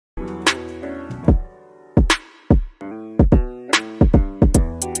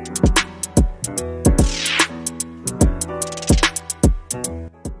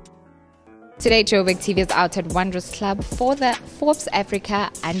Today, Joburg TV is out at Wanderers Club for the Forbes Africa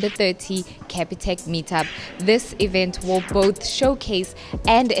Under 30 Capitec Meetup. This event will both showcase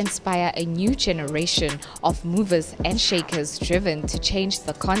and inspire a new generation of movers and shakers driven to change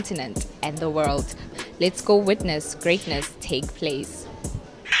the continent and the world. Let's go witness greatness take place.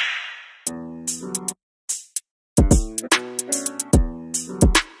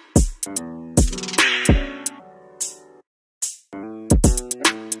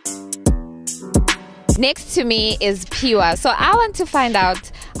 Next to me is Piwa. So I want to find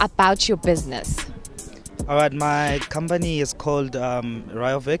out about your business. All right, my company is called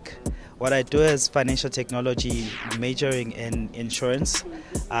Ryovic. What I do is financial technology, majoring in insurance.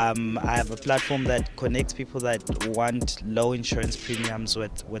 I have a platform that connects people that want low insurance premiums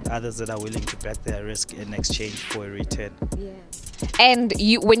with others that are willing to back their risk in exchange for a return. Yeah. And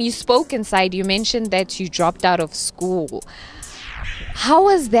when you spoke inside, you mentioned that you dropped out of school. How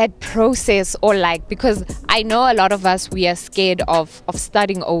was that process or like? Because I know a lot of us, we are scared of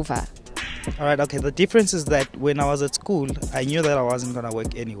starting over. All right, okay. The difference is that when I was at school, I knew that I wasn't going to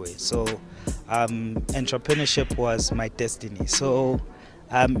work anyway. So entrepreneurship was my destiny. So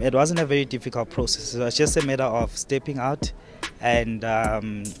it wasn't a very difficult process. It was just a matter of stepping out and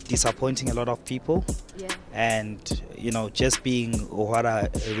disappointing a lot of people. Yeah. And, you know, just being what I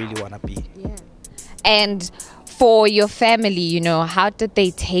really want to be. Yeah. And for your family, you know, how did they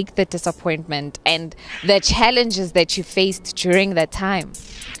take the disappointment and the challenges that you faced during that time?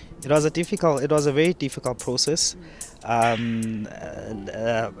 It was a very difficult process. A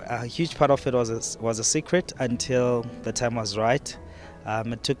huge part of it was a secret until the time was right.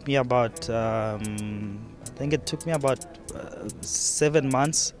 It took me about, I think it took me about 7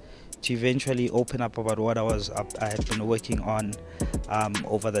 months to eventually open up about what I had been working on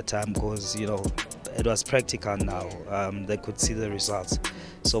over the time, because, you know, it was practical now. They could see the results.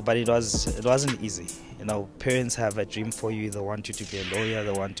 So, but it wasn't easy. You know, parents have a dream for you. They want you to be a lawyer.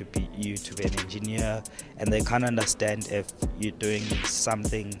 They want you to be an engineer, and they can't understand if you're doing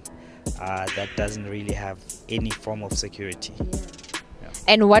something that doesn't really have any form of security. Yeah.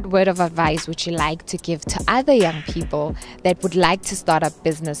 And what word of advice would you like to give to other young people that would like to start up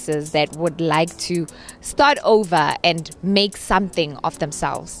businesses, that would like to start over and make something of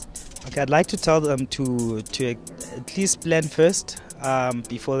themselves? Okay, I'd like to tell them to at least plan first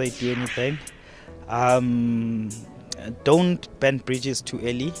before they do anything. Don't burn bridges too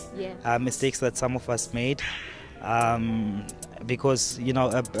early. Yeah. Mistakes that some of us made. Because, you know,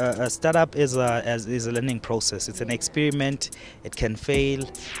 a startup is a learning process. It's an experiment. It can fail,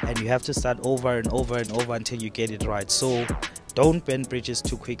 and you have to start over and over and over until you get it right. So don't burn bridges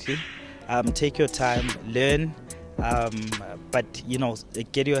too quickly. Take your time, learn, but, you know,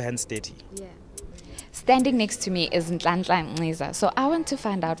 get your hands steady. Yeah. Standing next to me is Nhlanhla Nxiza. So I want to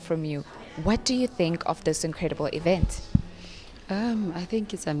find out from you, what do you think of this incredible event? I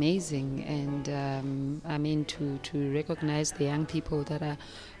think it's amazing, and I mean to recognize the young people that are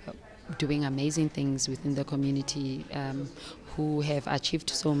doing amazing things within the community, who have achieved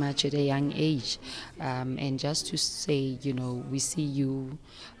so much at a young age, and just to say, you know, we see you,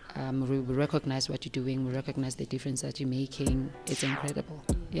 we recognize what you're doing, we recognize the difference that you're making. It's incredible.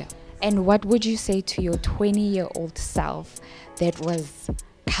 Yeah. And what would you say to your 20-year-old self that was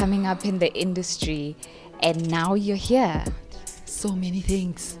coming up in the industry and now you're here? So many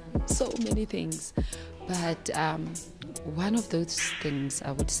things, but one of those things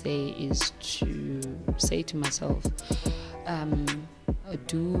I would say is to say to myself,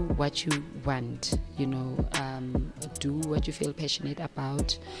 do what you want, you know, do what you feel passionate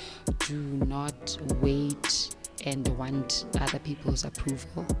about. Do not wait and want other people's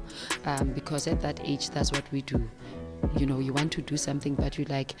approval, because at that age, that's what we do. You know, you want to do something, but you're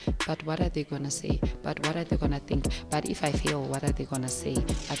like, but what are they gonna say? But what are they gonna think? But if I fail, what are they gonna say?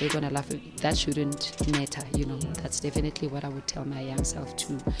 Are they gonna laugh? That shouldn't matter, you know. That's definitely what I would tell my young self,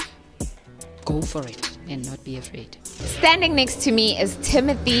 to go for it and not be afraid. Standing next to me is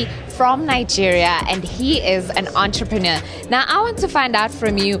Timothy from Nigeria, and he is an entrepreneur. Now I want to find out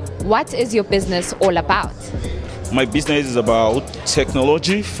from you, what is your business all about? My business is about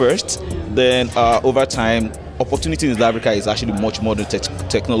technology first, then over time, opportunity in South Africa is actually much more than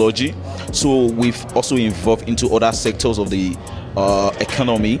technology. So we've also evolved into other sectors of the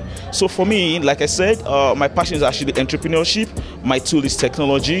economy. So for me, like I said, my passion is actually entrepreneurship. My tool is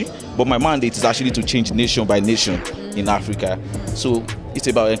technology, but my mandate is actually to change nation by nation in Africa. So it's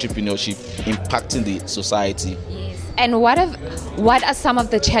about entrepreneurship, impacting the society. Yes. And what are some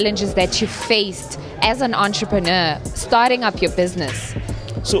of the challenges that you faced as an entrepreneur starting up your business?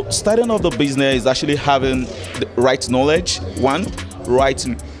 So starting off the business is actually having the right knowledge, one, right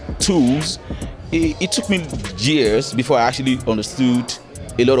tools, it took me years before I actually understood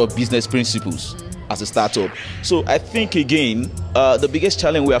a lot of business principles as a startup. So I think, again, the biggest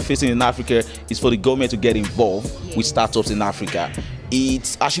challenge we are facing in Africa is for the government to get involved with startups in Africa.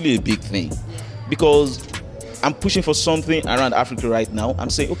 It's actually a big thing, because I'm pushing for something around Africa right now. I'm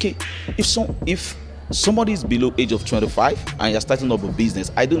saying, okay, if somebody is below age of 25 and you're starting up a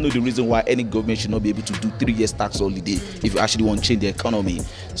business, I don't know the reason why any government should not be able to do 3 years tax holiday if you actually want to change the economy.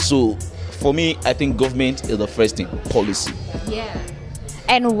 So for me, I think government is the first thing, policy. Yeah.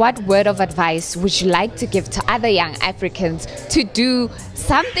 And what word of advice would you like to give to other young Africans to do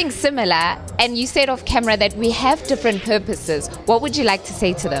something similar? And you said off camera that we have different purposes. What would you like to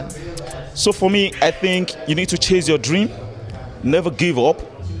say to them? So for me, I think you need to chase your dream, never give up.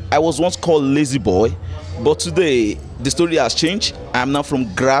 I was once called lazy boy, but today the story has changed. I'm now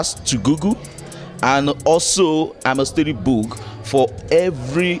from grass to Google, and also I'm a study book for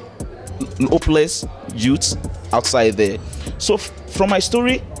every hopeless youth outside there. So from my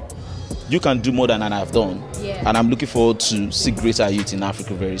story, you can do more than I've done. Yeah. And I'm looking forward to see greater youth in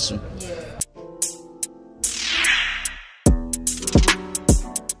Africa very soon. Yeah.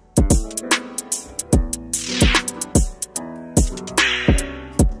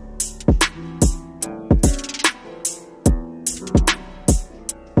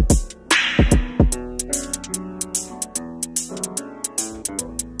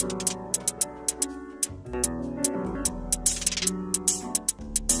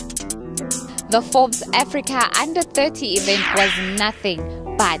 The Forbes Africa Under 30 event was nothing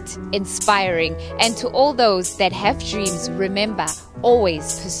but inspiring. And to all those that have dreams, remember,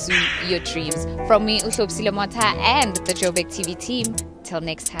 always pursue your dreams. From me, Uhlopsile Mota, and the Joburg TV team, till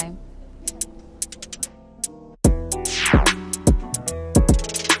next time.